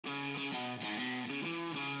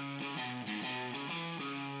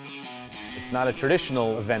It's not a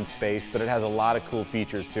traditional event space, but it has a lot of cool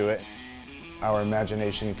features to it. Our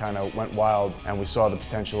imagination kind of went wild, and we saw the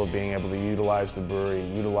potential of being able to utilize the brewery,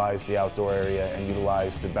 utilize the outdoor area, and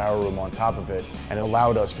utilize the barrel room on top of it. And it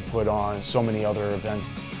allowed us to put on so many other events.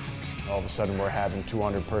 All of a sudden we're having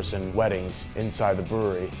 200-person weddings inside the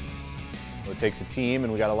brewery. It takes a team,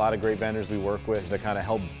 and we got a lot of great vendors we work with that kind of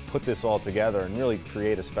help put this all together and really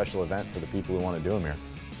create a special event for the people who want to do them here.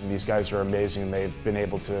 And these guys are amazing. They've been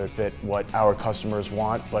able to fit what our customers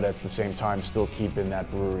want, but at the same time still keep in that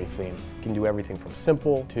brewery theme. You can do everything from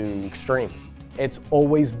simple to extreme. It's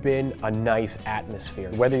always been a nice atmosphere.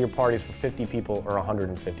 Whether your party's for 50 people or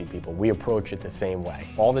 150 people, we approach it the same way.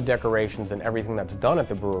 All the decorations and everything that's done at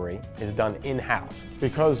the brewery is done in-house.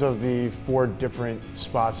 Because of the 4 different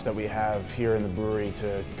spots that we have here in the brewery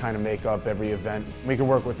to kind of make up every event, we can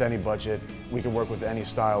work with any budget, we can work with any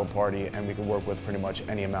style of party, and we can work with pretty much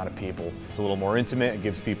any amount of people. It's a little more intimate. It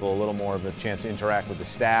gives people a little more of a chance to interact with the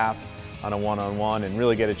staff on a one-on-one and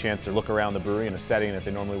really get a chance to look around the brewery in a setting that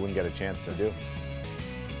they normally wouldn't get a chance to do.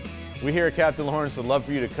 We here at Captain Lawrence would love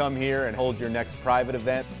for you to come here and hold your next private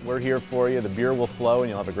event. We're here for you. The beer will flow and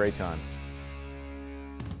you'll have a great time.